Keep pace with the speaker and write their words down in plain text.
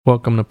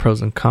Welcome to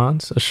Pros and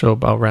Cons, a show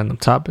about random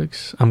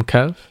topics. I'm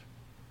Kev.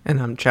 And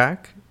I'm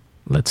Jack.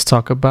 Let's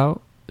talk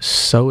about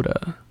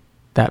soda,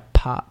 that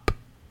pop.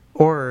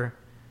 Or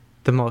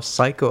the most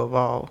psycho of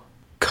all,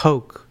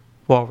 Coke,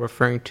 while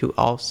referring to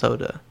all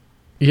soda.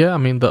 Yeah, I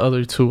mean, the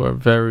other two are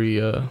very,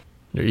 you're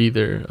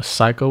either a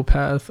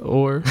psychopath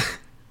or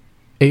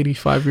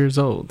 85 years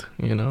old,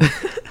 you know,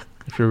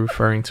 if you're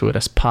referring to it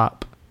as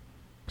pop.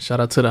 Shout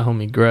out to the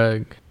homie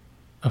Greg,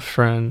 a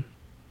friend.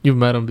 You've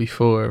met him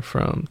before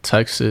from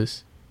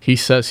Texas. He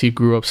says he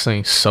grew up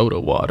saying soda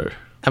water.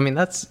 I mean,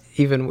 that's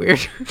even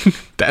weird.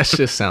 That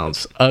shit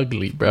sounds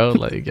ugly, bro.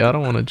 Like, y'all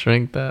don't want to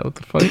drink that. What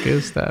the fuck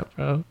is that,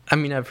 bro? I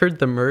mean, I've heard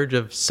the merge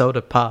of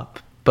soda pop,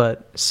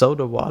 but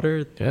soda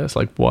water? Yeah, it's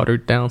like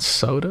watered down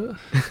soda.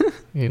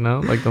 You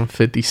know, like them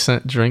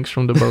 50-cent drinks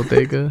from the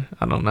bodega.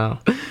 I don't know.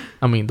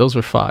 I mean, those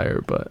were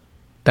fire, but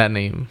that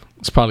name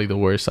is probably the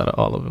worst out of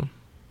all of them.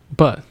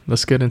 But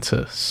let's get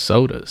into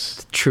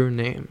sodas. True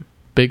name.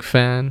 Big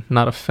fan,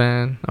 not a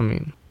fan. I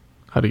mean,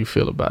 how do you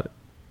feel about it?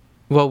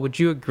 Well, would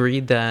you agree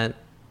that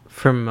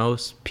for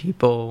most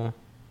people,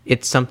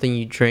 it's something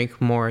you drink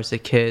more as a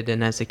kid,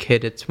 and as a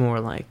kid, it's more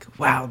like,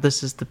 wow,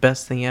 this is the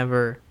best thing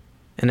ever.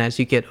 And as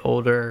you get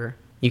older,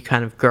 you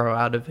kind of grow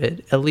out of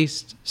it, at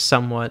least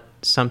somewhat.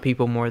 Some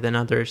people more than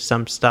others.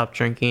 Some stop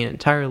drinking it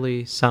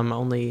entirely. Some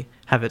only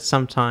have it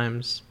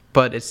sometimes.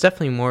 But it's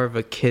definitely more of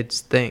a kid's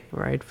thing,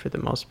 right, for the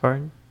most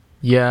part?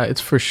 Yeah, it's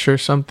for sure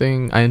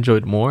something I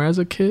enjoyed more as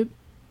a kid.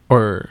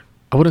 Or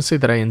I wouldn't say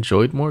that I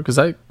enjoyed more, because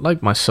I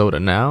like my soda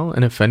now.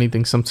 And if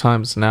anything,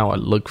 sometimes now I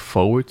look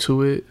forward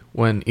to it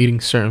when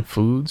eating certain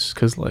foods,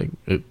 because like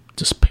it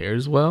just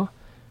pairs well.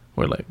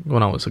 Where like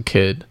when I was a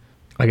kid,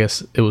 I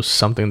guess it was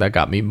something that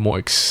got me more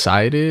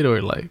excited,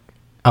 or like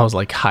I was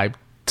like hyped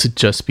to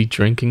just be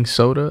drinking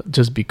soda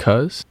just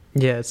because.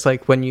 Yeah, it's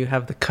like when you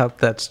have the cup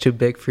that's too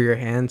big for your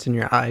hands and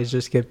your eyes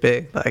just get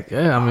big. Like,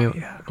 yeah, I mean,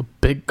 yeah. A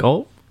big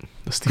gulp.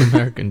 That's the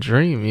American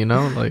dream, you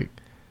know? Like,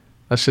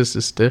 that's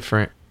just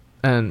different.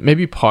 And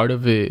maybe part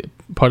of that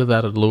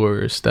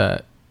allure is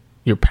that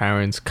your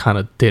parents kind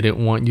of didn't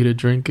want you to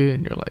drink it.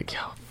 And you're like, yo,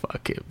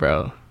 fuck it,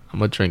 bro. I'm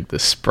going to drink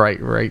this Sprite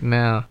right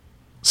now.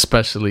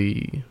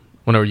 Especially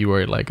whenever you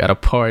were like at a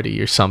party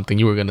or something,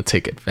 you were going to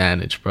take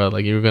advantage, bro.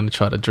 Like, you were going to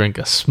try to drink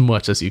as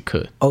much as you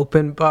could.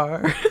 Open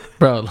bar.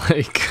 Bro,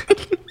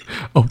 like,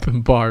 open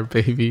bar,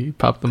 baby.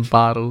 Pop them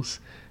bottles.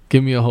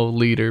 Give me a whole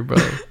liter,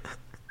 bro.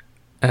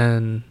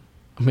 And,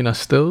 I mean, I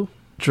still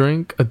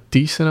drink a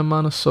decent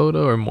amount of soda,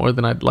 or more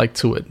than I'd like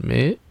to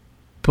admit,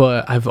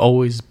 but I've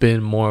always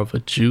been more of a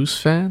juice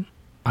fan.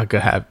 I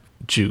could have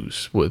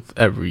juice with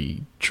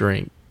every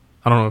drink.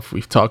 I don't know if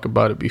we've talked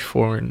about it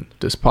before in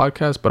this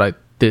podcast, but I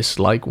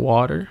dislike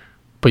water.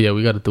 But yeah,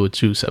 we got to do a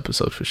juice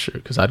episode for sure,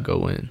 because I'd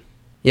go in.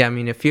 Yeah, I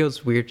mean, it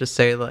feels weird to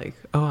say like,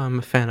 oh, I'm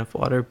a fan of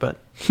water, but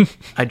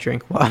I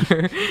drink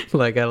water.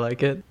 Like, I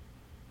like it.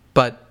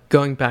 But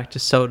going back to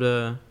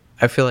soda,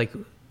 I feel like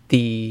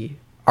the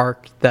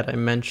arc that I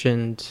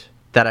mentioned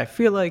that I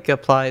feel like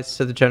applies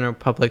to the general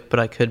public,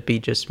 but I could be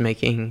just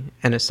making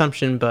an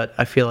assumption, but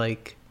I feel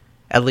like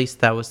at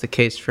least that was the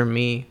case for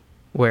me,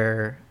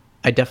 where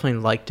I definitely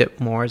liked it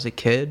more as a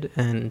kid.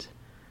 And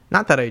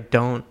not that I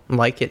don't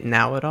like it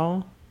now at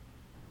all,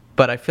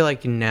 but I feel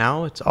like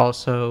now it's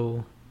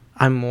also,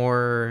 I'm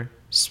more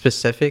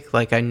specific.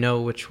 Like, I know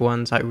which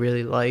ones I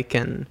really like,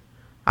 and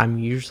I'm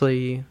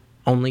usually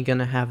only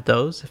gonna have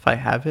those if I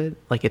have it.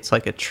 Like, it's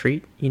like a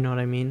treat, you know what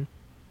I mean?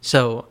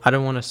 So I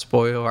don't want to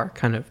spoil our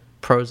kind of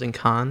pros and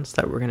cons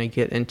that we're going to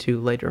get into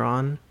later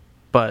on.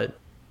 But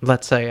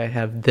let's say I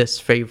have this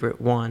favorite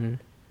one,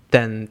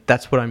 then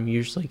that's what I'm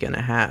usually going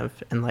to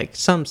have. And like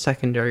some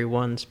secondary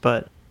ones.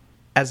 But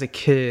as a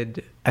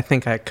kid, I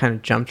think I kind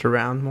of jumped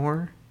around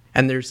more.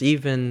 And there's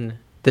even,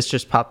 this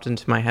just popped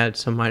into my head,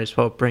 so might as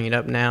well bring it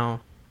up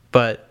now.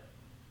 But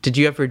did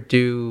you ever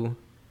do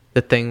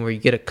the thing where you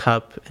get a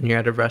cup and you're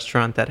at a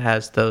restaurant that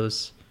has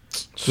those,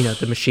 you know,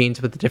 the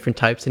machines with the different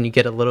types, and you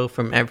get a little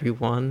from every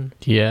one?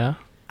 Yeah.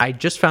 I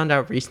just found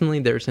out recently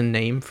there's a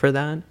name for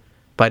that,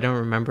 but I don't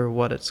remember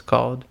what it's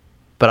called.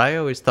 But I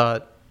always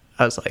thought,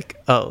 I was like,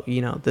 oh,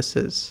 you know, this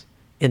is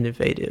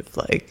innovative.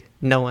 Like,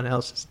 no one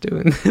else is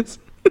doing this.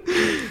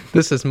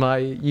 This is my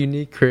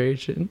unique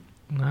creation.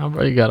 Nah,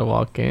 bro, you gotta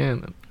walk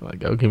in.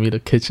 Like, oh, give me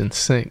the kitchen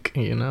sink,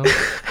 you know?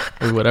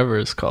 Or whatever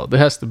it's called. There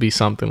has to be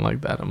something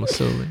like that, I'm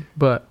assuming.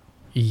 But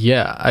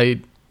yeah,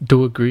 I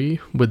do agree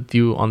with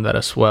you on that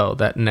as well,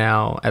 that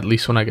now, at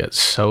least when I get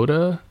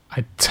soda,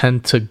 I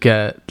tend to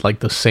get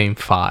like the same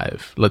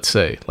 5. Let's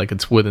say like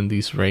it's within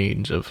these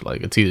range of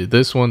like, it's either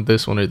this one,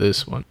 or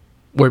this one.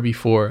 Where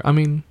before, I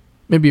mean,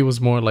 maybe it was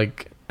more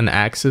like an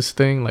access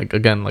thing. Like,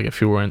 again, like if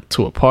you went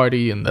to a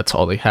party and that's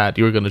all they had,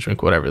 you were going to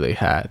drink whatever they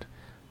had.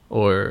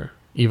 Or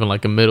even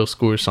like in middle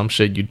school or some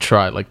shit, you'd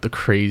try like the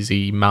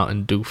crazy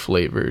Mountain Dew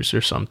flavors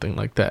or something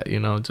like that, you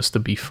know, just to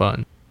be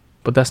fun.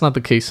 But that's not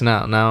the case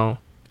now. Now,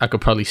 I could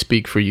probably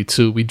speak for you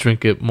too. We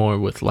drink it more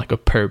with like a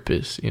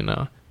purpose, you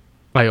know.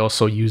 I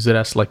also use it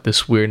as like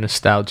this weird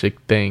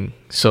nostalgic thing.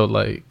 So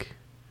like,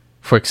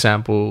 for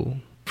example,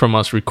 from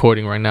us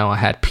recording right now, I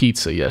had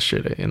pizza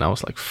yesterday, and I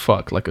was like,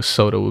 fuck, like a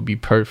soda would be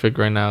perfect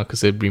right now,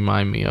 because it'd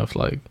remind me of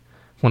like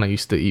when I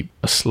used to eat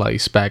a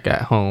slice back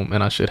at home,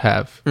 and I should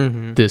have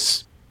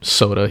this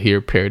soda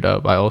here paired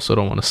up. I also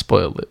don't want to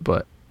spoil it,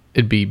 but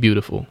it'd be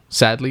beautiful.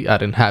 Sadly, I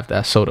didn't have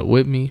that soda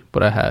with me,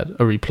 but I had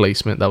a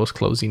replacement that was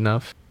close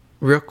enough.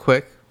 Real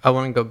quick, I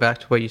want to go back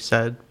to what you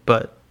said,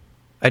 but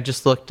I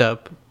just looked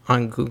up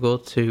on Google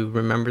to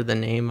remember the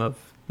name of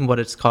what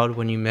it's called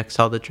when you mix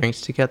all the drinks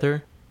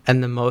together.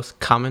 And the most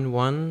common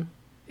one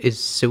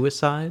is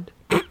suicide,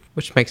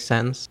 which makes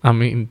sense. I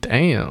mean,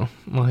 damn.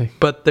 Like,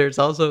 but there's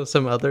also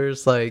some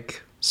others,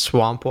 like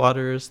swamp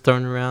water is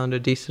thrown around a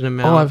decent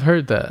amount. Oh, I've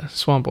heard that.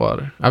 Swamp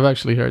water. I've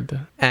actually heard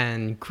that.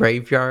 And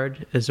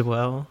graveyard as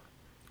well.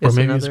 Or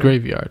maybe it's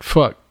graveyard.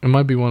 Fuck. It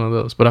might be one of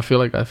those, but I feel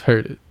like I've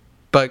heard it.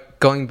 But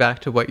going back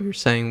to what you're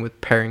saying with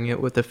pairing it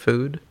with the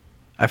food,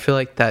 I feel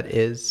like that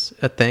is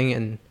a thing.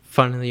 And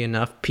funnily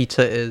enough,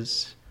 pizza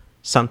is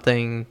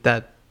something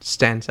that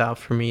stands out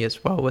for me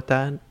as well with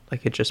that.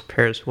 Like, it just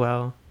pairs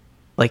well.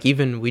 Like,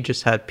 even we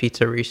just had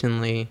pizza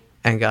recently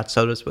and got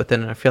sodas with it,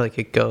 and I feel like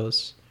it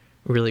goes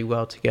really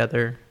well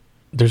together.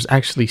 There's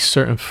actually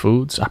certain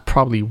foods I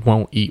probably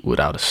won't eat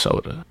without a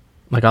soda.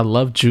 Like, I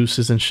love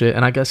juices and shit,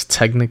 and I guess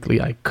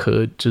technically I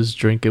could just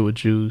drink it with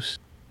juice.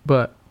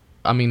 But,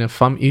 I mean, if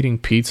I'm eating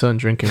pizza and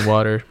drinking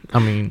water, I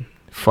mean,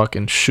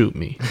 fucking shoot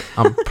me.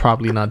 I'm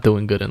probably not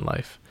doing good in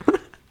life.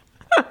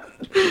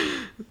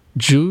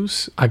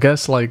 Juice, I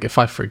guess, like, if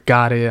I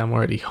forgot it, I'm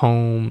already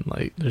home,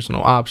 like, there's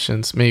no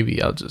options,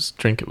 maybe I'll just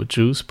drink it with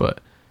juice, but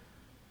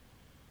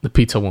the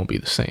pizza won't be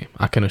the same.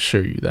 I can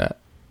assure you that.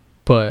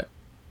 But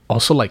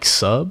also, like,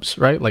 subs,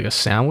 right? Like a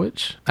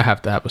sandwich, I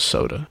have to have a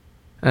soda.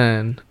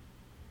 And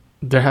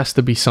there has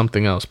to be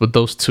something else. But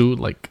those two,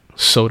 like,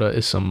 soda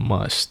is a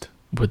must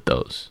with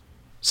those.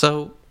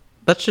 So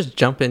let's just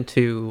jump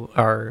into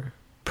our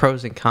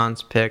pros and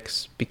cons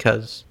picks,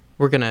 because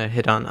we're going to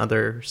hit on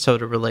other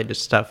soda related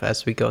stuff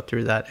as we go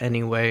through that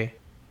anyway.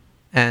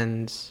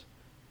 And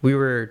we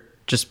were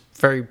just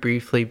very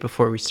briefly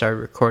before we started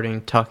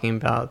recording talking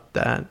about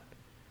that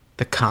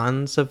the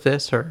cons of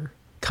this are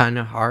kind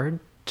of hard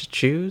to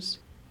choose.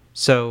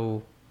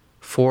 So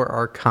for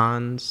our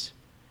cons,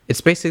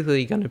 it's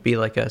basically going to be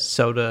like a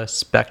soda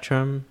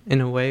spectrum in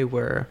a way,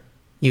 where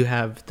you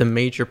have the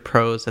major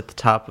pros at the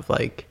top of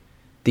like,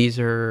 these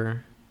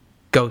are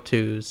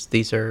go-tos,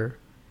 these are,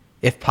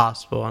 if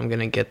possible, I'm going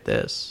to get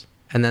this.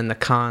 And then the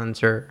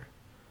cons are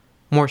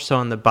more so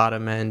on the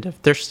bottom end.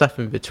 There's stuff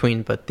in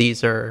between, but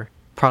these are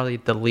probably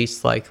the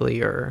least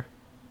likely or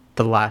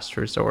the last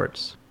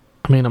resorts.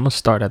 I mean, I'm going to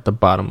start at the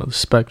bottom of the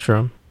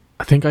spectrum.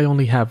 I think I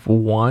only have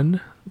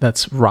one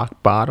that's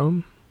rock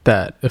bottom,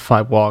 that if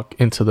I walk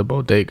into the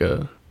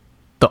bodega,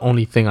 the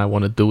only thing I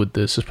want to do with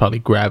this is probably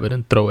grab it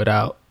and throw it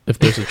out. If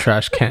there's a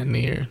trash can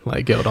near,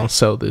 like, yo, don't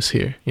sell this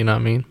here. You know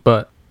what I mean?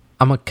 But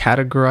I'm going to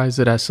categorize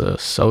it as a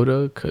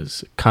soda,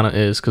 because it kind of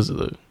is, because of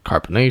the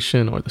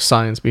carbonation or the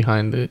science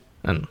behind it.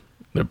 And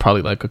they're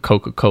probably like a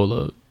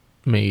Coca-Cola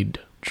made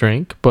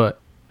drink, but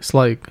it's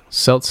like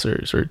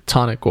seltzers or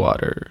tonic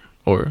water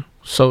or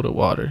soda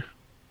water.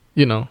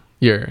 You know,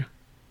 your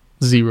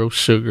zero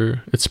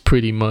sugar. It's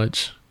pretty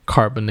much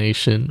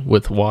carbonation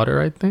with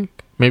water, I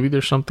think. Maybe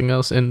there's something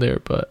else in there,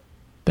 but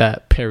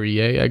that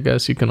Perrier, I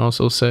guess you can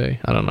also say.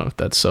 I don't know if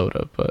that's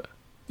soda, but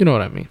you know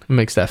what I mean. It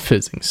makes that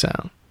fizzing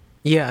sound.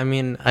 Yeah, I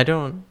mean, I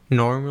don't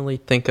normally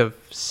think of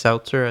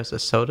seltzer as a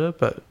soda,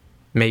 but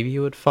maybe it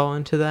would fall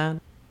into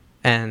that.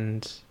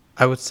 And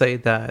I would say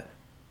that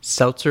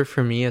seltzer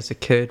for me as a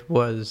kid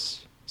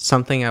was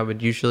something I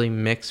would usually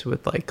mix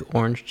with like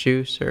orange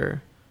juice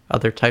or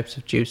other types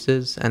of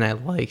juices. And I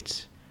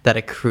liked that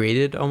it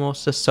created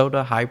almost a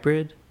soda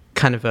hybrid,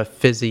 kind of a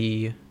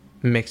fizzy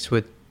mixed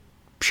with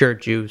pure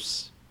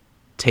juice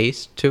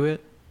taste to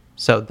it.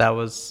 So that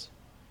was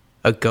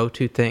a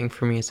go-to thing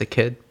for me as a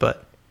kid,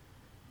 but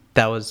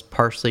that was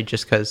partially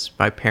just because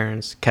my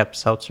parents kept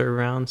seltzer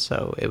around,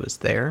 so it was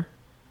there.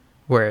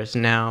 Whereas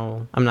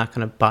now, I'm not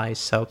going to buy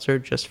seltzer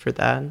just for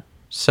that.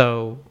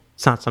 So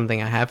it's not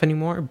something I have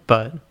anymore,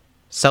 but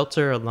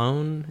seltzer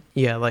alone,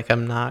 yeah, like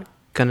I'm not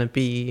going to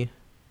be,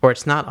 or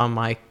it's not on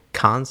my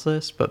cons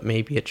list, but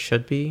maybe it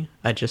should be.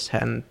 I just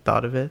hadn't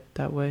thought of it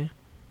that way.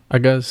 I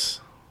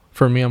guess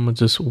for me, I'm going to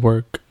just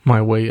work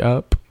my way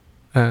up.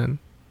 And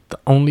the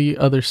only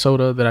other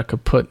soda that I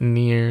could put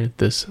near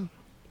this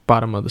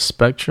bottom of the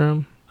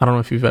spectrum, I don't know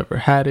if you've ever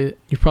had it.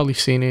 You've probably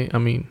seen it. I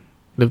mean,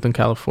 lived in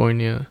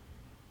California,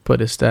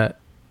 but it's that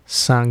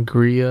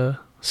sangria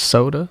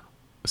soda.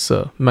 It's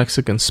a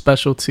Mexican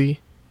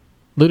specialty,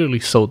 literally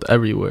sold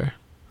everywhere.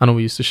 I know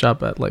we used to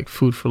shop at like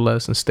Food for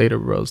Less and Stater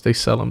Bros. They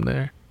sell them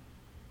there.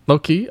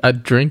 Low-key,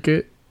 I'd drink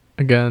it.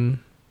 Again,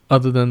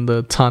 other than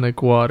the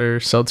tonic water,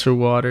 seltzer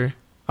water,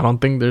 I don't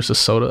think there's a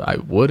soda I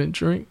wouldn't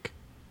drink.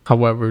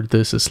 However,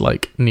 this is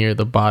like near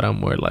the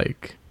bottom where,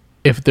 like,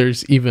 if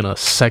there's even a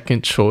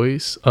second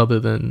choice other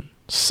than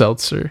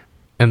seltzer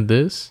and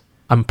this,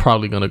 I'm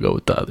probably going to go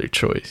with the other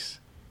choice.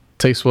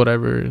 Tastes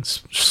whatever.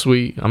 It's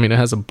sweet. I mean, it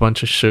has a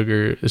bunch of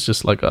sugar. It's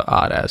just like an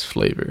odd ass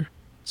flavor.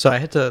 So I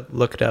had to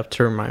look it up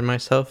to remind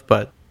myself,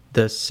 but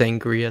the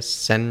Sangria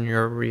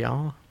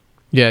Señorial.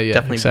 Yeah,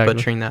 Definitely exactly.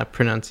 butchering that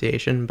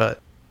pronunciation, but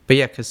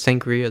yeah, because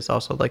sangria is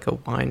also like a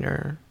wine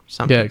or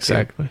something. Yeah, too.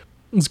 exactly.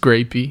 It's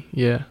grapey.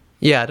 Yeah.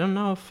 Yeah, I don't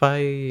know if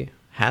I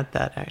had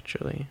that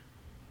actually.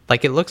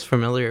 Like it looks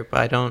familiar, but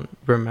I don't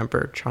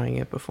remember trying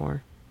it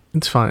before.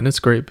 It's fine.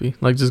 It's grapey.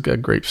 Like, just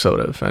get grape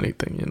soda, if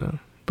anything, you know.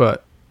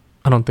 But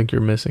I don't think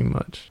you're missing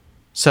much.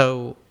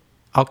 So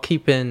I'll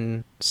keep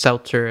in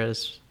seltzer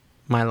as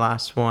my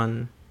last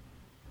one,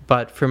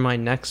 but for my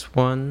next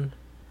one,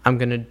 I'm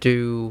gonna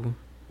do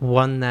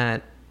one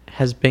that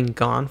has been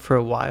gone for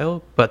a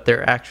while, but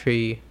they're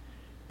actually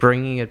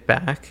bringing it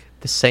back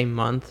the same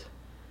month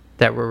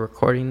that we're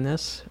recording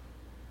this,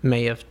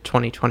 May of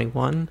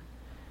 2021,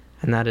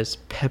 and that is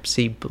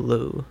Pepsi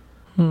Blue.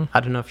 I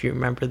don't know if you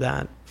remember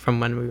that from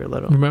when we were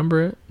little.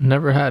 Remember it?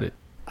 Never had it.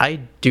 I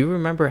do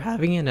remember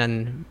having it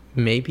and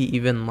maybe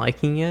even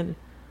liking it,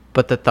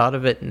 but the thought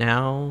of it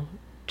now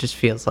just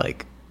feels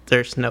like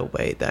there's no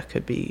way that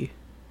could be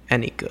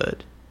any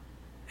good.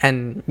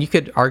 And you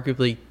could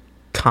arguably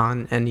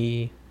con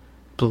any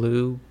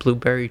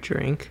blueberry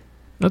drink.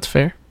 That's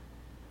fair.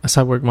 As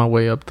I work my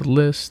way up the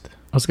list,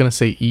 I was gonna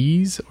say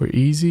Ease or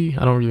Easy.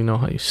 I don't really know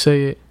how you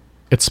say it.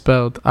 It's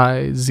spelled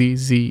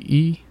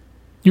Izze.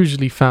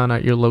 Usually found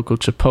at your local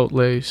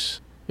Chipotle's.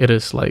 It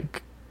is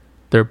like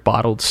their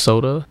bottled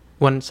soda.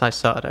 Once I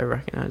saw it, I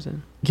recognize it.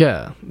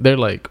 Yeah, they're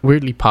like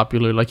weirdly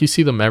popular. Like, you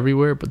see them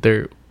everywhere, but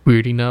they're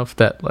weird enough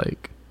that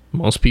like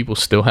most people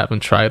still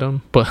haven't tried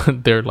them.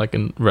 But they're like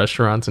in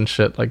restaurants and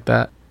shit like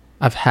that.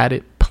 I've had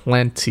it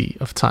plenty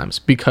of times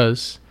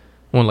because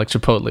when like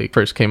Chipotle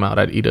first came out,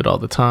 I'd eat it all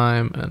the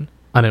time, and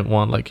I didn't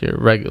want like your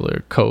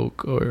regular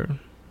Coke or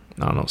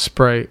I don't know,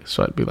 Sprite.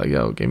 So I'd be like,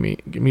 yo, give me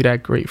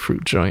that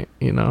grapefruit joint,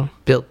 you know.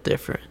 Built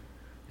different.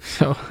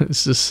 So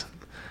it's just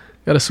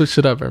gotta switch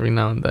it up every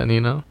now and then, you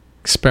know.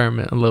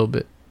 Experiment a little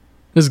bit.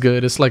 It's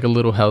good. It's like a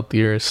little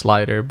healthier, it's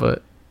lighter, but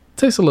it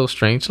tastes a little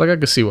strange. Like, I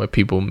could see why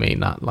people may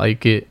not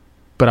like it,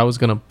 but I was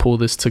gonna pull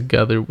this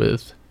together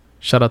with,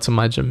 shout out to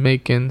my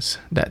Jamaicans,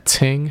 that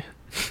ting.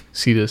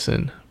 See this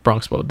in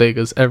Bronx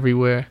bodegas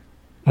everywhere.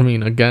 I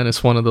mean, again,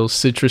 it's one of those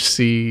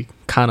citrusy,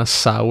 kind of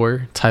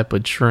sour type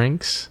of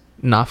drinks.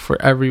 Not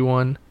for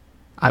everyone.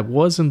 I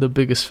wasn't the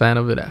biggest fan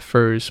of it at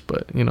first,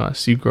 but you know,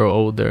 as you grow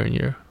older and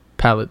your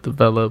palate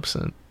develops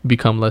and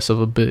become less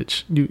of a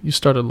bitch, you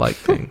start to like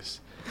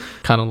things.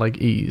 Kind of like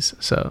Ease.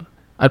 So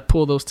I'd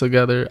pull those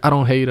together. I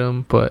don't hate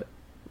them, but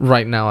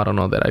right now I don't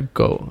know that I'd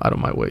go out of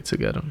my way to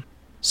get them.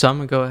 So I'm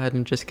gonna go ahead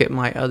and just get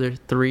my other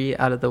three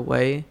out of the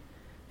way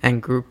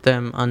and group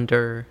them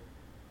under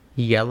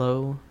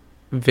yellow,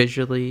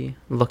 visually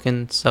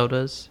looking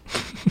sodas.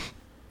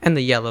 And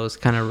the yellows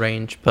kind of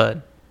range,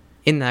 but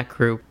in that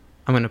group,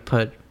 I'm going to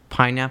put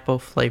pineapple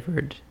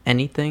flavored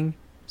anything.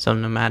 So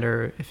no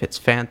matter if it's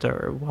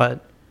Fanta or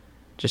what,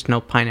 just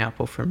no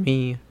pineapple for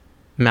me.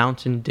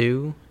 Mountain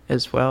Dew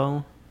as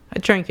well. I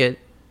drank it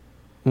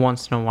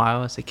once in a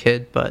while as a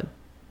kid, but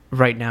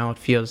right now it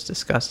feels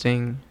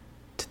disgusting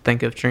to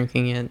think of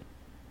drinking it.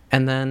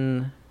 And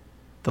then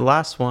the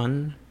last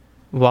one,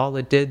 while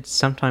it did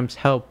sometimes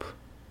help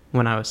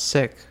when I was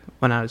sick,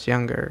 when I was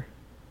younger,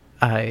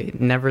 I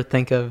never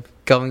think of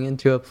going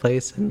into a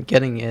place and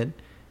getting it,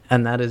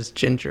 and that is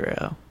ginger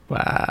ale.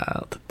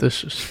 Wow, the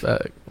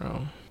disrespect,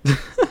 bro.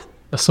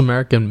 That's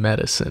American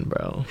medicine,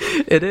 bro.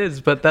 It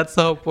is, but that's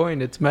the whole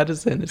point. It's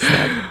medicine. It's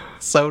not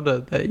soda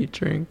that you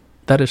drink.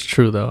 That is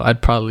true, though.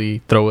 I'd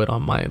probably throw it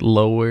on my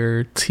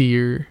lower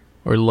tier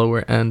or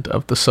lower end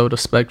of the soda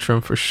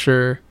spectrum for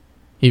sure.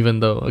 Even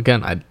though,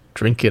 again, I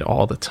drink it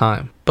all the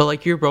time. But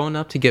like, you're rolling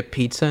up to get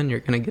pizza and you're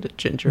gonna get a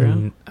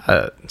ginger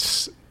ale.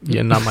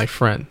 You're not my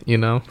friend, you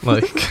know?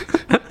 Like,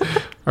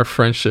 our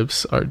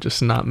friendships are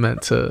just not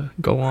meant to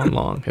go on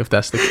long if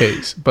that's the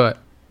case. But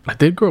I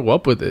did grow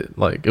up with it.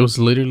 Like, it was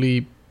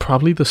literally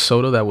probably the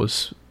soda that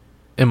was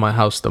in my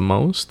house the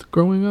most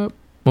growing up.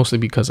 Mostly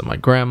because of my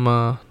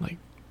grandma. Like,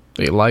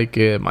 they like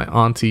it. My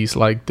aunties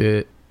liked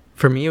it.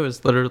 For me, it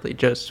was literally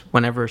just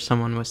whenever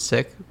someone was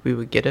sick, we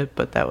would get it,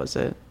 but that was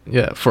it.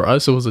 Yeah, for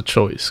us, it was a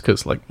choice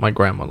because, like, my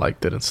grandma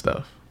liked it and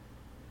stuff.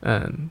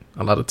 And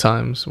a lot of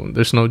times when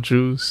there's no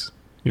juice,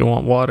 you don't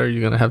want water,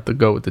 you're going to have to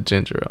go with the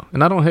ginger ale.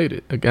 And I don't hate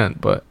it, again,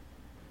 but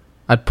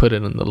I'd put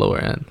it in the lower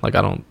end. Like,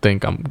 I don't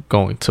think I'm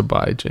going to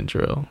buy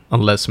ginger ale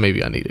unless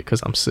maybe I need it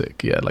because I'm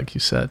sick. Yeah, like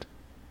you said.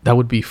 That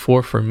would be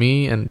 4 for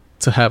me. And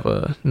to have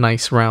a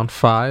nice round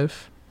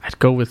 5, I'd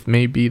go with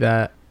maybe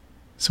that.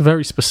 It's a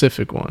very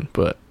specific one,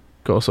 but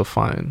you can also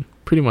find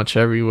pretty much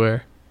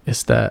everywhere.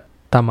 It's that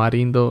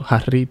Tamarindo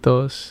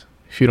Jarritos.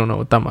 If you don't know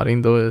what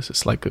tamarindo is,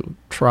 it's like a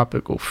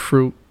tropical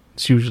fruit.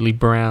 It's usually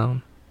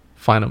brown.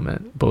 Find them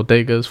at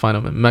bodegas, find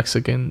them at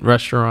Mexican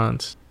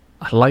restaurants.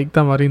 I like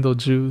tamarindo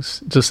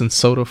juice, just in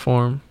soda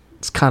form.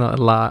 It's kind of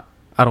a lot.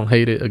 I don't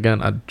hate it.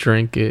 Again, I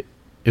drink it.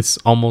 It's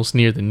almost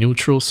near the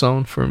neutral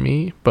zone for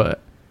me, but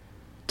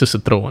just to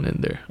throw one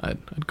in there,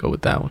 I'd go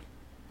with that one.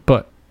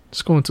 But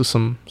let's go into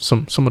some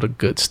of the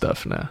good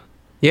stuff now.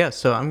 Yeah,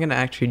 so I'm going to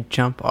actually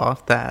jump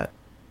off that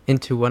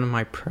into one of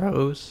my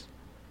pros.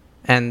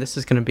 and this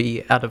is going to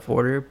be out of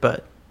order,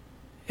 but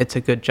it's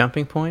a good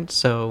jumping point.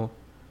 So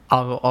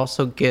I'll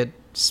also get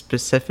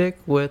specific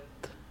with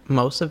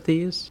most of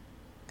these.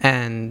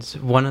 And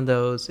one of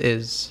those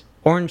is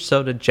orange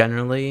soda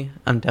generally,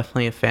 I'm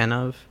definitely a fan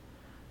of.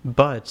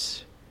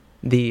 But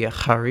the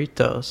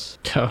Jarritos,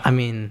 Oh. I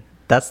mean,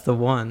 that's the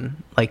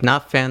one. Like,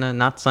 not Fanta,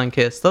 not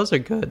Sunkist. Those are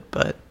good,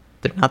 but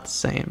they're not the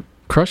same.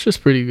 Crush is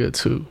pretty good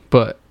too,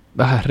 but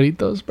the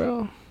Jarritos,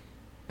 bro,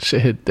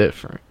 shit hit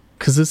different.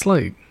 Cause it's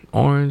like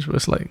orange, but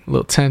it's like a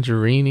little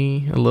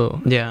tangerine, a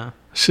little. Yeah.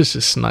 Shit's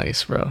just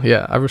nice, bro.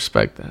 Yeah, I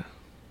respect that.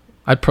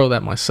 I'd pro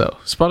that myself.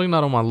 It's probably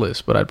not on my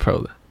list, but I'd pro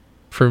that.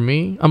 For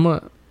me, I'm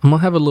gonna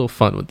have a little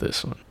fun with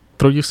this one.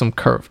 Throw you some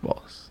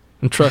curveballs,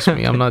 and trust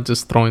me, I'm not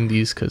just throwing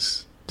these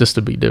just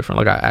to be different.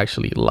 Like, I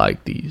actually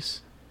like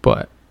these,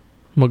 but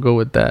I'm gonna go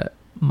with that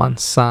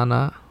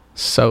manzana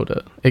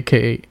soda,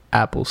 aka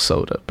apple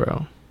soda,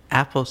 bro.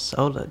 Apple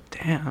soda,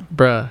 damn.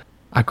 Bruh,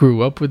 I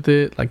grew up with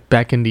it. Like,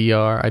 back in the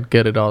ER, I'd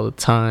get it all the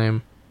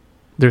time.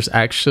 There's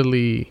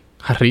actually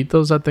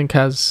Jarritos, I think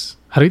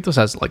Jarritos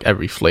has like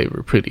every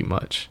flavor pretty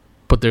much,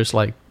 but there's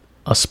like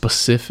a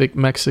specific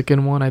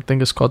Mexican one. I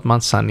think it's called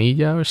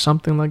manzanilla or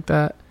something like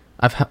that.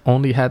 I've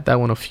only had that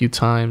one a few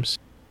times,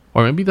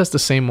 or maybe that's the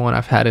same one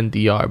I've had in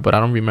DR, but I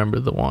don't remember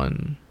the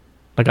one.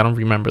 Like, I don't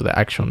remember the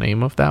actual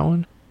name of that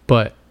one.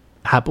 But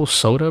apple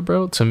soda,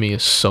 bro, to me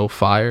is so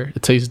fire.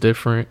 It tastes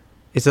different.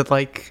 Is it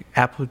like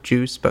apple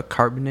juice but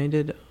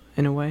carbonated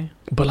in a way?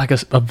 But like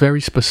a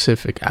very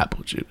specific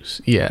apple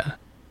juice. Yeah.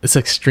 It's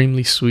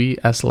extremely sweet,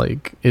 as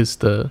like is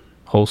the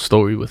whole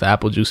story with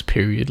apple juice,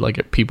 period.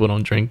 Like, people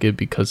don't drink it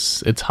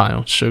because it's high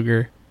on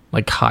sugar,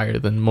 like higher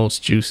than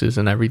most juices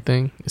and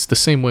everything. It's the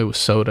same way with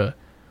soda.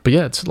 But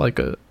yeah, it's like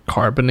a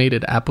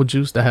carbonated apple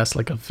juice that has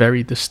like a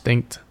very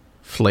distinct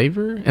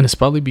flavor. And it's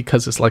probably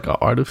because it's like an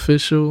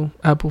artificial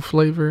apple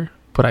flavor,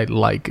 but I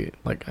like it.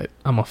 Like,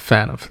 I'm a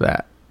fan of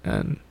that.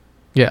 And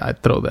yeah,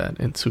 I'd throw that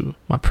into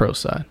my pro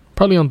side.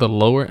 Probably on the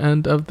lower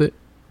end of the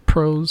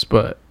pros,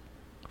 but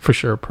for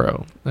sure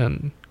pro.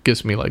 And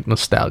gives me like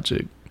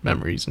nostalgic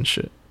memories and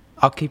shit.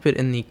 I'll keep it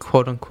in the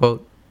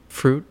quote-unquote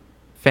fruit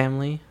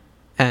family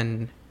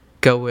and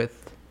go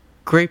with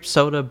grape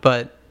soda,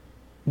 but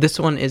this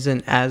one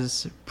isn't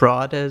as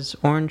broad as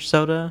orange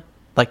soda.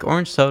 Like,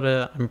 orange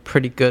soda, I'm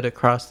pretty good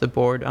across the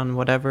board on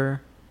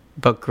whatever,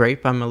 but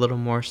grape, I'm a little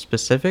more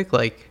specific.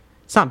 Like,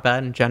 it's not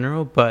bad in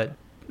general, but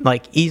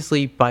like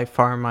easily by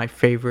far my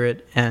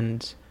favorite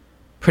and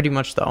pretty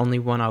much the only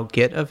one I'll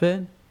get of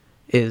it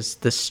is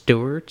the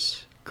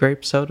Stewart's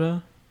grape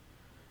soda,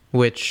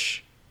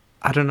 which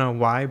I don't know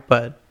why,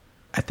 but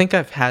I think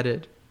I've had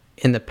it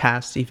in the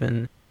past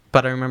even,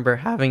 but I remember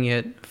having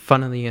it,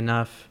 funnily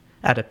enough,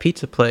 at a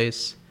pizza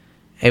place.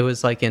 It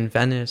was like in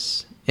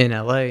Venice in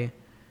LA,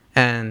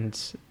 and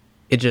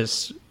it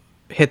just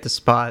hit the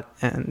spot,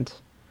 and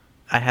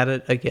I had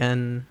it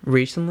again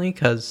recently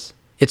because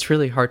it's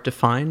really hard to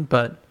find,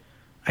 but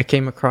I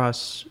came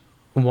across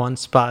one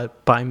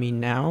spot by me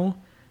now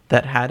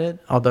that had it,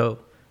 although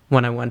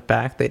when I went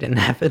back they didn't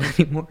have it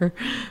anymore.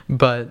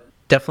 But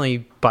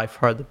definitely by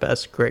far the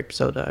best grape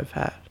soda I've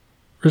had.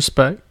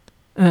 Respect.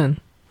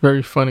 And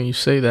very funny you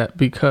say that,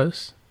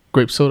 because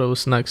grape soda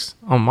was next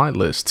on my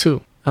list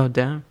too. Oh,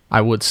 damn.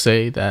 I would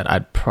say that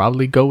I'd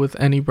probably go with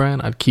any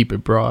brand. I'd keep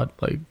it broad.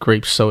 Like,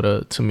 grape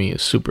soda to me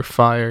is super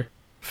fire.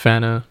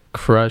 Fanta,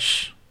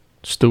 Crush,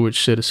 Stewart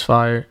shit is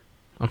fire.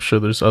 I'm sure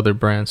there's other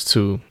brands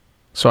too.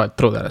 So I'd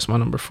throw that as my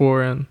number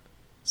 4. And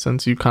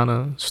since you kind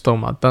of stole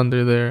my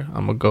thunder there,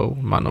 I'm going to go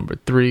with my number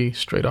 3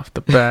 straight off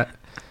the bat.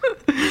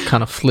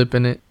 Kind of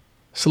flipping it.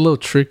 It's a little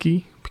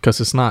tricky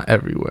because it's not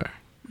everywhere.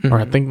 Mm-hmm.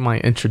 Or I think my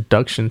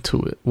introduction to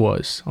it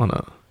was on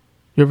a...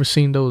 You ever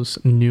seen those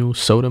new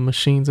soda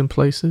machines in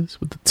places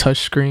with the touch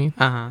screen?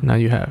 Uh-huh. Now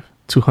you have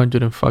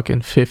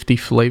 250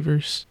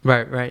 flavors.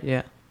 Right,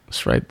 yeah.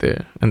 It's right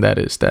there. And that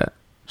is that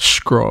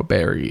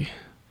strawberry.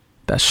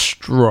 That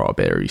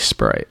strawberry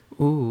Sprite.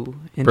 Ooh,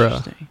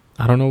 interesting. Bruh,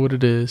 I don't know what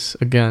it is.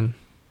 Again,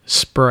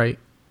 Sprite.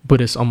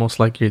 But it's almost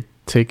like you're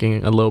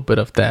taking a little bit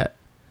of that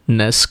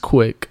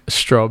Nesquik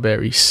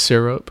strawberry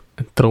syrup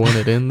and throwing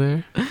it in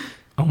there.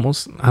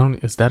 Almost,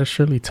 is that a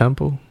Shirley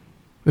Temple?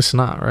 It's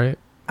not, right?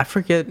 I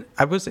forget.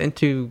 I was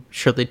into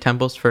Shirley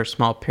Temples for a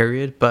small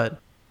period, but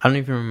I don't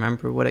even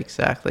remember what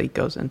exactly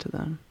goes into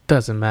them.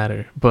 Doesn't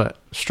matter. But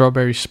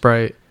strawberry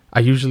Sprite, I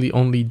usually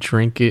only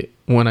drink it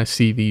when I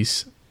see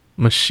these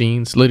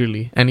machines.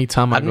 Literally,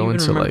 anytime I go into, like... I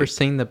don't even remember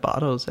seeing the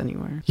bottles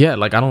anywhere. Yeah,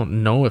 like, I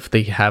don't know if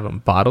they have them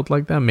bottled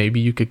like that.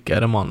 Maybe you could get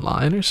them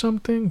online or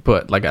something.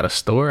 But, like, at a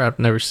store, I've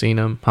never seen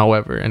them.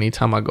 However,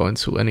 anytime I go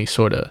into any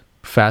sort of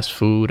fast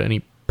food,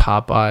 any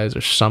Popeyes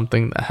or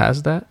something that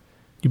has that,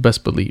 you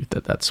best believe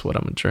that that's what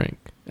I'm gonna drink,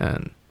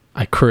 and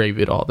I crave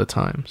it all the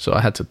time, so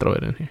I had to throw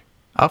it in here.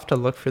 I'll have to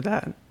look for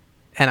that.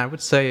 And I would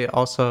say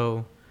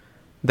also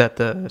that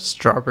the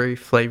strawberry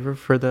flavor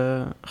for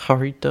the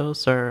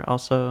Jarritos are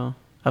also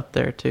up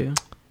there too.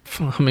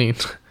 I mean,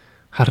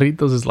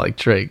 Jarritos is like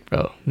Drake,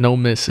 bro. No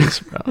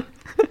misses, bro.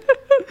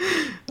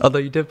 Although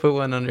you did put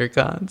one on your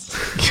cons.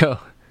 Yo,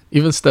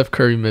 Even Steph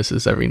Curry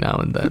misses every now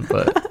and then,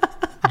 but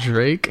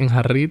Drake and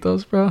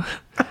Jarritos, bro,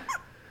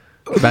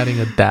 batting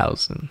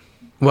 1,000.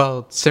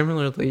 Well,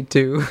 similarly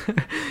to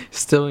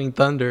Stilling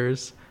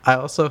Thunders, I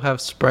also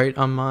have Sprite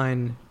on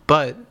mine,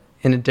 but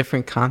in a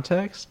different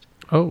context.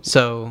 Oh,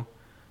 So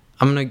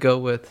I'm going to go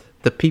with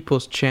the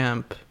People's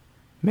Champ,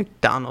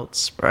 McDonald's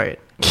Sprite.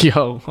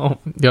 yo,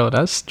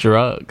 that's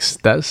drugs.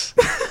 That's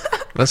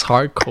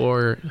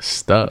hardcore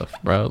stuff,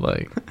 bro.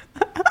 Like,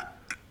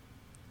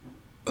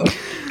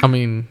 I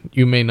mean,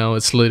 you may know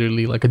it's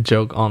literally like a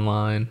joke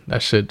online.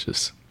 That shit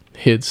just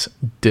hits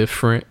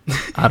different.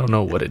 I don't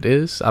know what it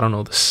is. I don't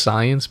know the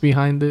science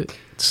behind it.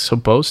 It's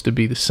supposed to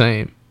be the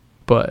same,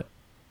 but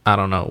I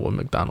don't know what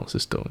McDonald's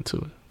is doing to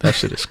it. That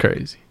shit is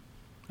crazy.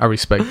 I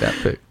respect that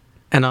pick.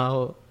 And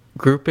I'll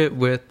group it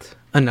with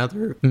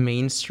another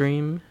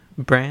mainstream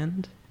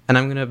brand. And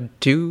I'm going to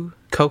do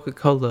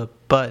Coca-Cola,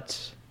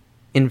 but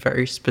in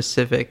very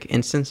specific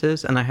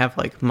instances. And I have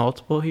like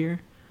multiple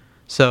here.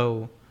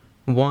 So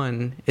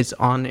one is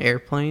on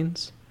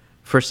airplanes.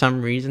 For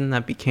some reason,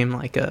 that became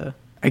like a,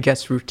 I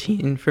guess,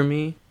 routine for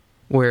me.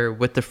 Where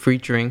with the free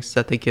drinks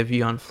that they give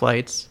you on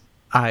flights,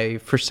 I,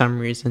 for some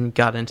reason,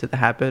 got into the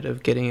habit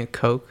of getting a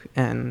Coke.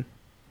 And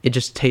it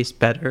just tastes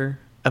better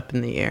up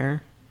in the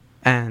air.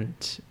 And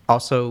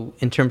also,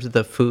 in terms of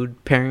the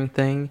food pairing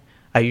thing,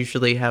 I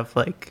usually have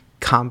like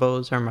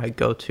combos are my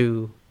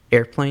go-to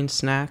airplane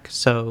snack,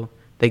 so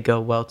they go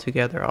well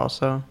together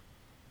also.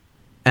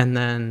 And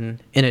then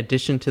in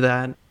addition to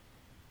that,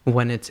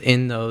 when it's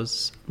in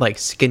those like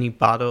skinny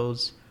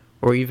bottles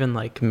or even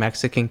like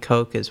Mexican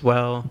Coke as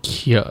well,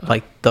 Yeah.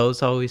 like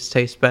those always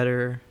taste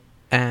better.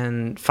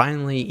 And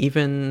finally,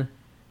 even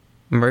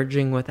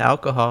merging with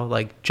alcohol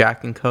like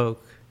Jack and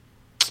Coke,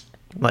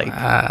 like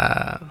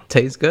Wow.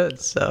 tastes good.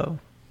 So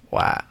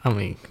Wow. I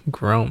mean,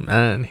 grown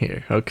man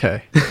here.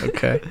 Okay.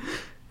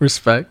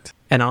 Respect.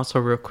 and also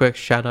real quick,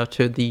 shout out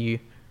to the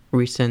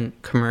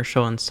recent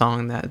commercial and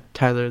song that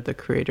Tyler the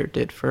Creator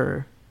did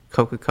for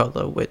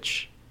Coca-Cola,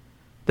 which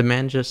the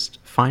man just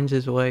finds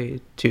his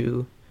way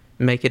to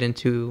make it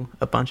into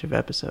a bunch of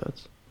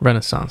episodes.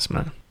 Renaissance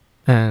man.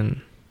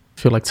 And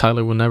I feel like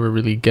Tyler will never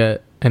really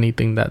get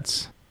anything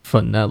that's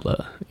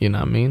vanilla, you know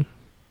what I mean?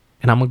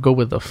 And I'm gonna go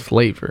with a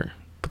flavor,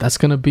 but that's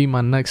gonna be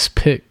my next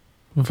pick.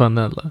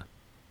 Vanilla.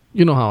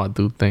 You know how I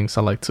do things.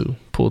 I like to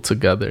pull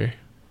together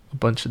a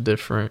bunch of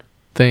different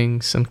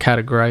things and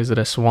categorize it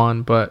as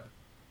one, but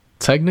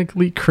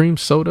technically cream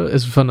soda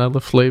is vanilla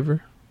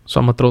flavor, so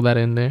I'm gonna throw that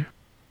in there.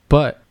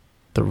 But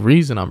the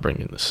reason I'm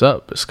bringing this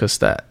up is because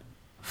that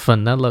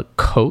vanilla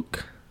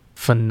Coke,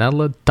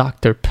 vanilla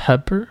Dr.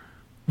 Pepper,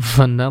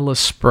 vanilla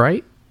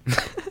Sprite,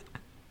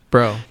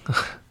 bro,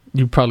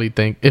 you probably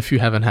think, if you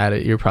haven't had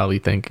it, you're probably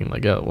thinking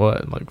like, yo,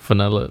 what, like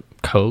vanilla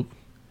Coke?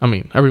 I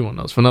mean, everyone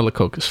knows vanilla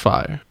Coke is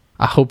fire.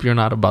 I hope you're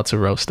not about to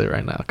roast it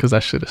right now, because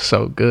that shit is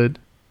so good.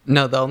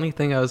 No, the only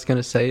thing I was going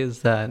to say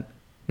is that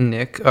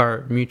Nick,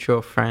 our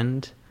mutual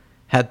friend,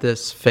 had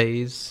this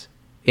phase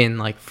in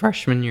like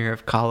freshman year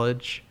of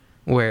college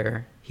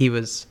where he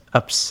was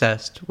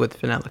obsessed with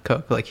vanilla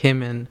Coke. Like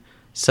him and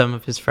some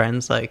of his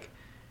friends, like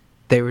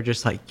they were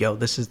just like, yo,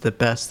 this is the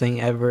best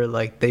thing ever.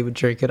 Like they would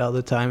drink it all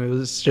the time. It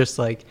was just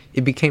like,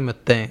 it became a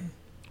thing.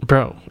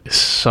 Bro, it's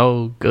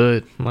so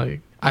good. Like,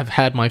 I've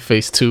had my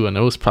phase too, and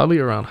it was probably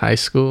around high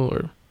school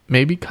or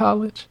maybe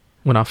college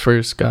when I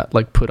first got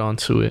like put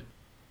onto it.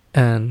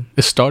 And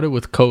it started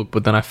with Coke,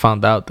 but then I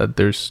found out that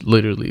there's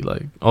literally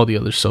like all the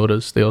other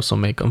sodas, they also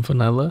make them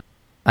vanilla.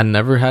 I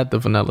never had the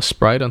vanilla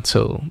Sprite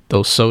until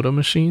those soda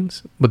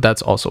machines, but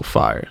that's also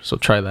fire. So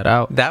try that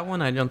out. That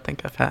one I don't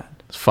think I've had.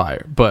 It's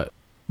fire. But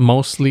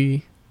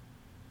mostly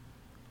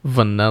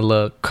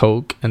vanilla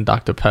Coke and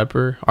Dr.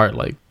 Pepper are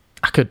like,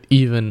 I could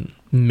even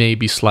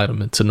maybe slide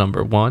them into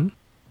number one.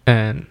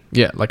 And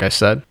yeah, like I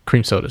said,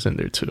 cream soda's in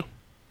there too.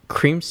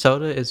 Cream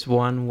soda is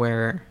one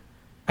where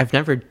I've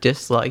never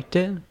disliked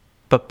it,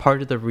 but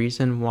part of the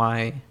reason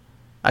why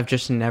I've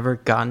just never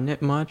gotten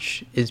it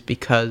much is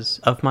because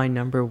of my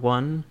number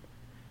one,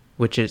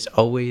 which is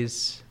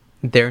always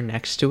there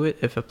next to it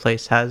if a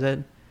place has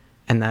it,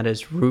 and that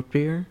is root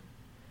beer,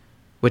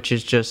 which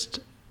is just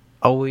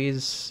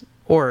always,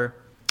 or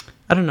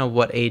I don't know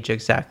what age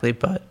exactly,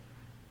 but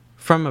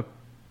from a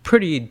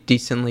pretty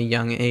decently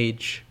young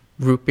age,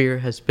 root beer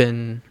has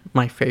been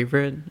my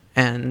favorite.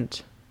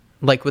 And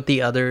like with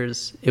the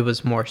others, it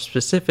was more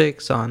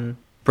specifics on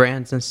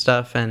brands and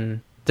stuff,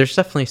 and there's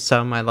definitely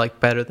some I like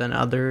better than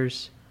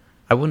others.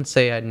 I wouldn't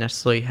say I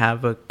necessarily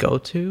have a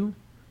go-to,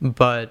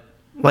 but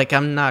like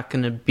I'm not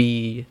gonna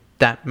be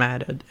that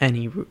mad at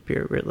any root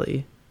beer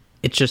really.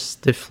 It's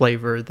just the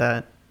flavor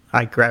that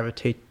I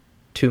gravitate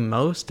to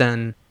most.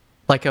 And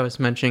like I was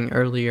mentioning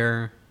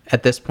earlier,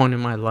 at this point in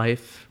my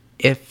life,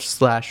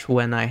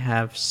 if/when I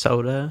have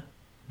soda,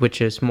 which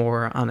is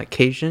more on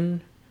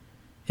occasion,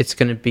 it's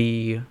gonna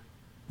be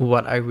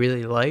what I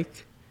really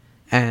like,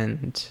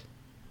 and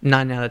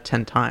 9 out of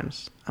 10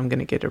 times I'm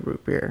gonna get a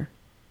root beer.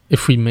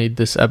 If we made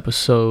this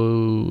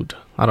episode,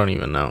 I don't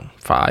even know,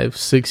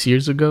 5-6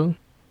 years ago,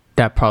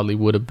 that probably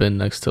would have been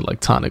next to like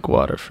tonic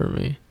water for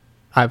me.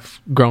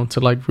 I've grown to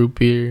like root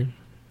beer.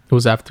 It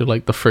was after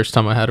like the first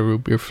time I had a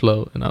root beer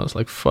float, and I was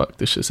like, fuck,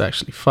 this shit's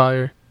actually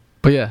fire.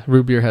 But yeah,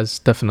 root beer has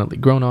definitely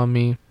grown on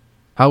me.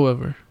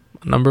 However,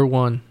 number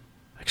one,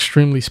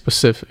 extremely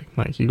specific.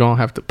 Like, you're gonna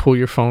have to pull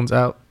your phones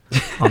out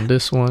on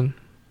this one.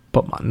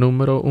 But my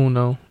numero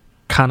uno,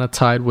 kind of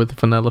tied with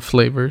vanilla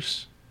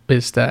flavors,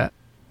 is that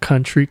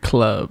Country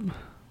Club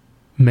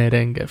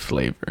merengue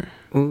flavor.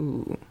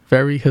 Ooh.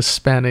 Very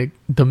Hispanic,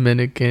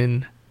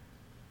 Dominican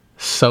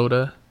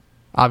soda.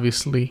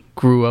 Obviously,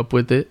 grew up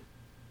with it.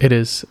 It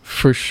is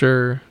for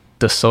sure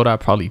the soda I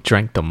probably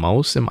drank the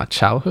most in my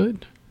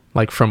childhood.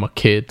 Like from a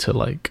kid to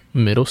like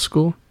middle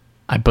school.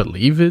 I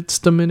believe it's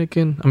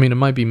Dominican. I mean, it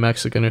might be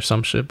Mexican or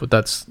some shit, but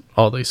that's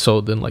all they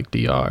sold in like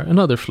DR and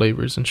other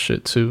flavors and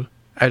shit too.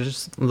 I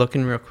just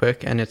looking real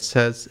quick, and it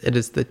says it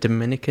is the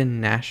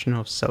Dominican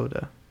national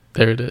soda.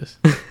 There it is.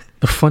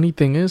 The funny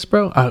thing is,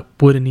 bro, I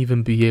wouldn't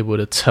even be able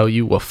to tell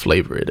you what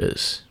flavor it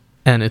is.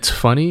 And it's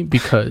funny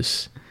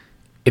because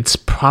it's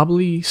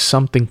probably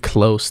something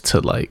close to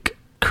like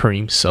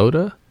cream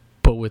soda,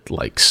 but with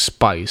like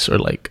spice or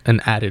like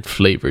an added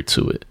flavor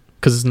to it.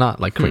 Because it's not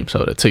like cream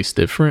soda. It tastes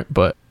different,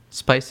 but...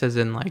 Spice as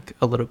in like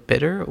a little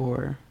bitter,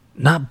 or?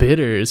 Not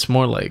bitter. It's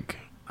more like,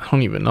 I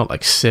don't even know,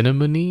 like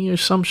cinnamony or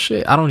some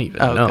shit. I don't even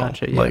know.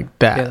 Gotcha, yeah. Like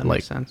that. Yeah, that like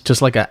makes sense.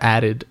 just like an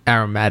added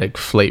aromatic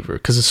flavor,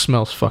 because it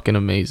smells fucking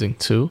amazing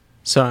too.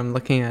 So I'm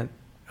looking at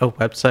a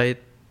website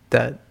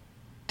that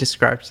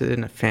describes it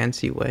in a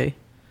fancy way.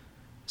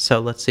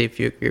 So let's see if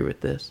you agree with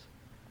this.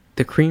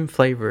 The cream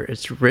flavor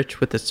is rich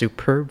with a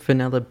superb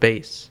vanilla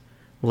base,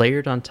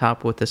 layered on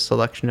top with a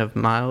selection of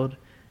mild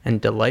and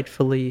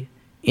delightfully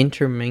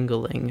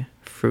intermingling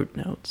fruit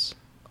notes.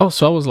 Oh,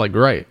 so I was like,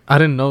 right. I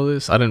didn't know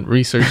this. I didn't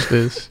research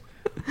this.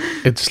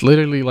 It's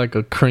literally like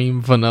a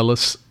cream vanilla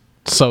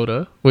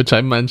soda, which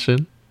I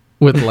mentioned,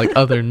 with like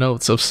other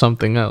notes of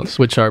something else,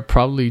 which are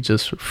probably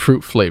just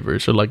fruit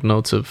flavors or like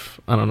notes of,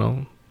 I don't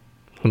know,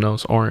 who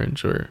knows,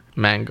 orange or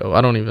mango.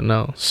 I don't even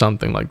know.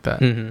 Something like that.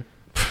 Mm-hmm.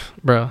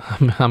 Bro,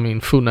 I mean,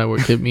 Food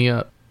Network hit me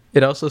up.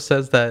 It also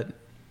says that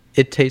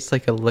it tastes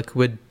like a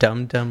liquid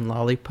Dum Dum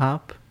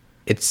lollipop.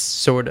 It's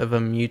sort of a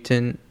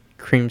mutant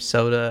cream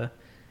soda,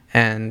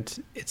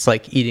 and it's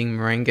like eating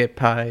meringue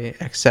pie,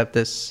 except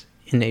this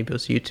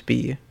enables you to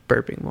be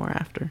burping more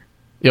after.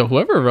 Yo,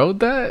 whoever wrote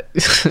that,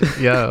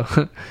 yo,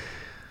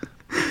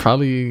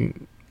 probably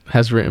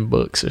has written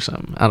books or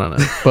something. I don't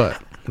know,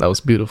 but that was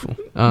beautiful.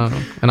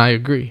 And I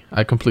agree.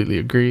 I completely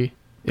agree.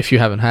 If you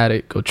haven't had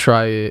it, go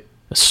try it.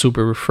 It's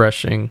super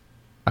refreshing.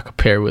 I could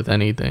pair with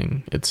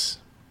anything. It's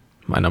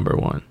my number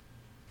one.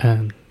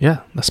 And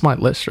yeah, that's my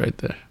list right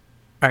there.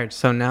 All right,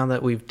 so now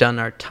that we've done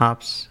our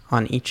tops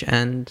on each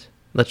end,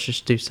 let's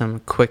just do some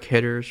quick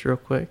hitters real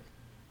quick.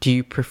 Do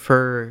you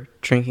prefer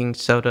drinking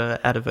soda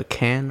out of a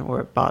can or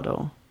a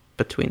bottle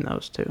between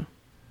those two?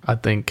 I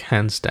think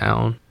hands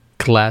down,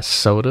 glass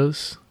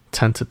sodas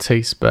tend to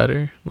taste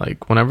better.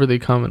 Like whenever they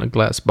come in a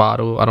glass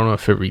bottle, I don't know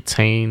if it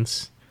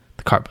retains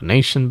the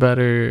carbonation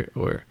better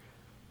or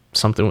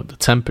something with the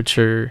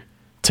temperature,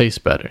 tastes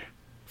better.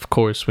 Of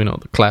course, we know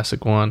the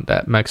classic one,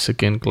 that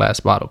Mexican glass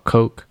bottle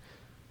Coke.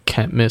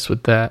 Can't miss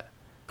with that.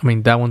 I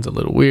mean, that one's a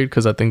little weird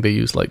because I think they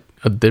use like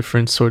a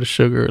different sort of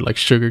sugar, like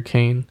sugar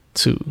cane,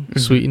 to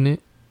sweeten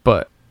it.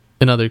 But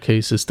in other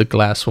cases, the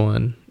glass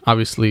one,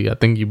 obviously, I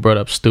think you brought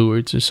up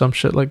Stewart's or some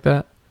shit like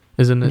that,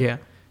 isn't it? Yeah.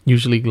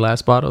 Usually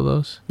glass bottle,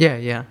 those? Yeah.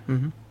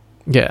 Mm-hmm.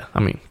 Yeah, I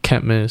mean,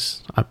 can't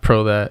miss. I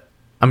pro that.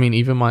 I mean,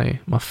 even my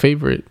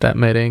favorite, that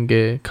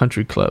merengue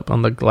Country Club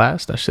on the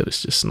glass, that shit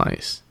is just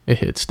nice. It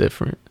hits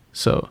different.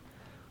 So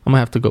I'm going to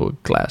have to go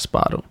with glass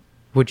bottle.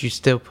 Would you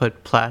still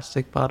put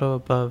plastic bottle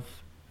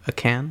above a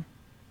can?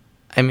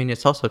 I mean,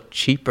 it's also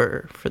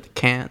cheaper for the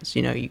cans.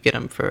 You know, you get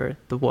them for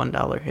the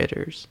 $1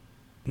 hitters.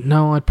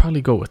 No, I'd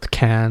probably go with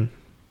can.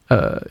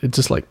 It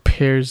just like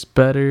pairs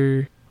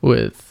better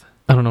with,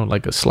 I don't know,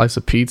 like a slice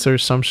of pizza or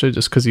some shit,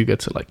 just because you get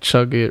to like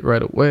chug it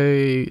right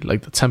away.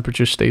 Like the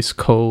temperature stays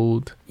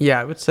cold. Yeah,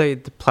 I would say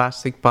the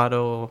plastic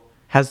bottle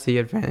has the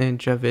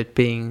advantage of it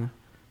being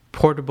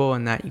portable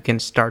and that you can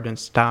start and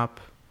stop.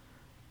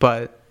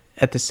 But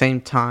at the same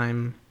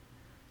time,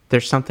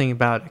 there's something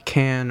about a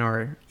can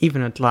or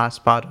even a glass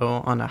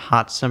bottle on a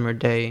hot summer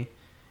day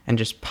and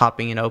just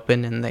popping it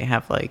open, and they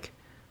have like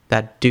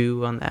that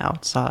dew on the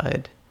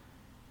outside.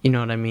 You know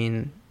what I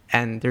mean?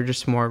 And they're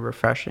just more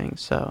refreshing.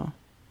 So,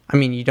 I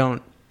mean, you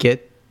don't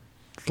get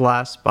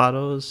glass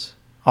bottles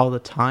all the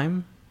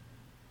time.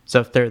 So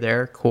if they're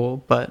there,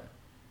 cool. But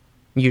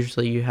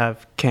usually you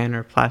have can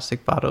or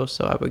plastic bottles.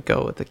 So I would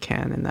go with a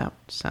can in that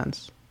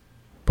sense.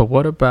 But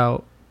what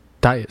about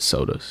diet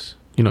sodas?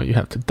 You know, you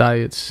have the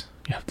diets,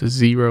 you have the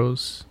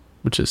zeros,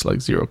 which is like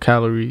 0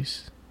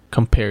 calories,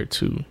 compared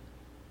to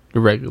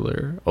the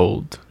regular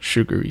old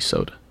sugary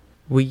soda.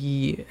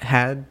 We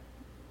had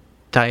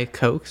Diet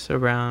Cokes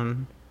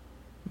around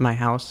my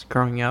house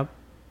growing up,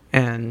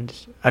 and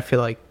I feel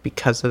like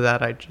because of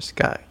that I just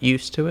got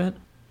used to it.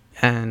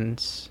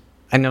 And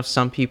I know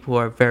some people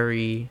are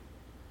very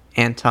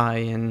anti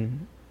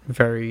and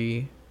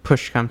very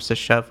push comes to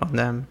shove on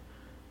them,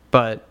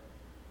 but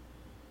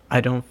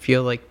I don't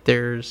feel like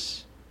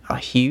there's a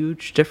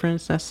huge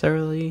difference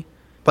necessarily.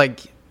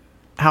 Like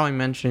how I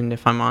mentioned,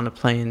 if I'm on a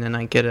plane and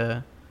I get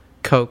a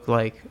Coke,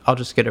 like I'll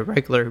just get a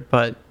regular,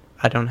 but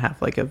I don't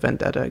have like a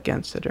vendetta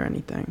against it or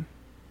anything.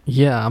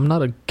 Yeah, I'm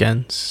not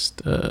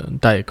against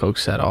Diet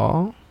Cokes at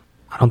all.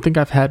 I don't think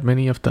I've had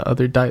many of the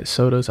other diet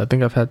sodas. I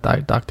think I've had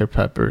Diet Dr.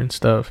 Pepper and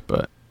stuff,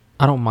 but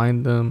I don't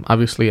mind them.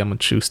 Obviously, I'm going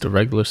to choose the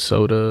regular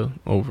soda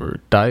over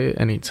diet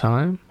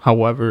anytime.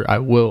 However, I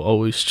will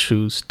always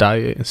choose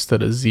diet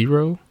instead of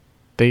zero.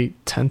 They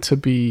tend to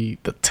be,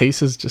 the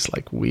taste is just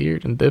like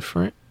weird and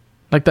different.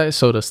 Like diet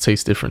sodas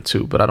taste different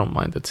too, but I don't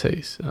mind the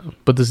taste.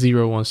 But the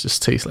zero ones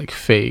just taste like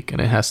fake,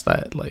 and it has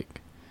that like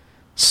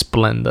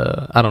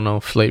Splenda, I don't know,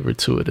 flavor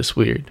to it. It's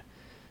weird.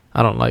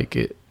 I don't like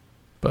it,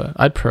 but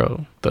I'd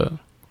pro the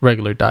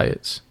regular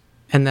diets.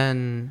 And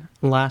then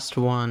last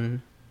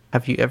one,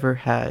 have you ever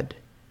had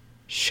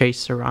Shea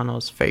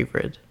Serrano's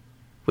favorite,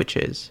 which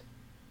is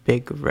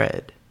Big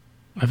Red?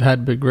 I've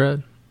had Big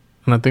Red,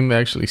 and I think they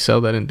actually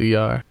sell that in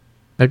DR.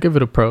 I'd give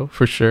it a pro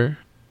for sure.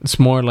 It's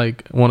more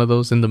like one of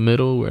those in the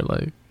middle where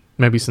like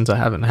maybe since I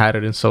haven't had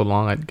it in so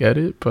long I'd get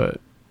it,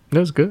 but it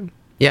was good.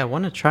 Yeah, I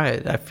want to try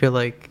it. I feel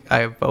like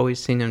I've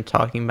always seen him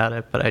talking about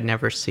it, but I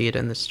never see it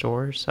in the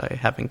store, so I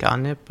haven't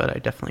gotten it, but I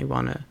definitely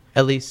want to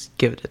at least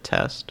give it a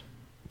test.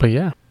 But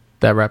yeah,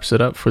 that wraps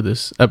it up for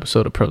this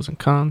episode of Pros and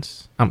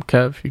Cons. I'm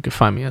Kev. You can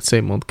find me at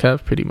Same Old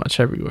Kev pretty much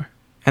everywhere.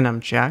 And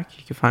I'm Jack.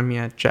 You can find me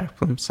at Jack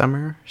Bloom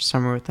Summer,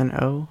 Summer with an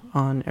O,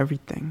 on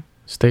everything.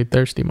 Stay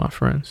thirsty, my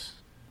friends.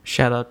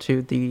 Shout out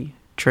to the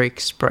Drake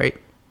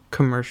Sprite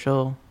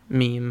commercial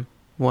meme,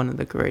 one of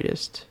the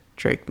greatest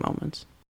Drake moments.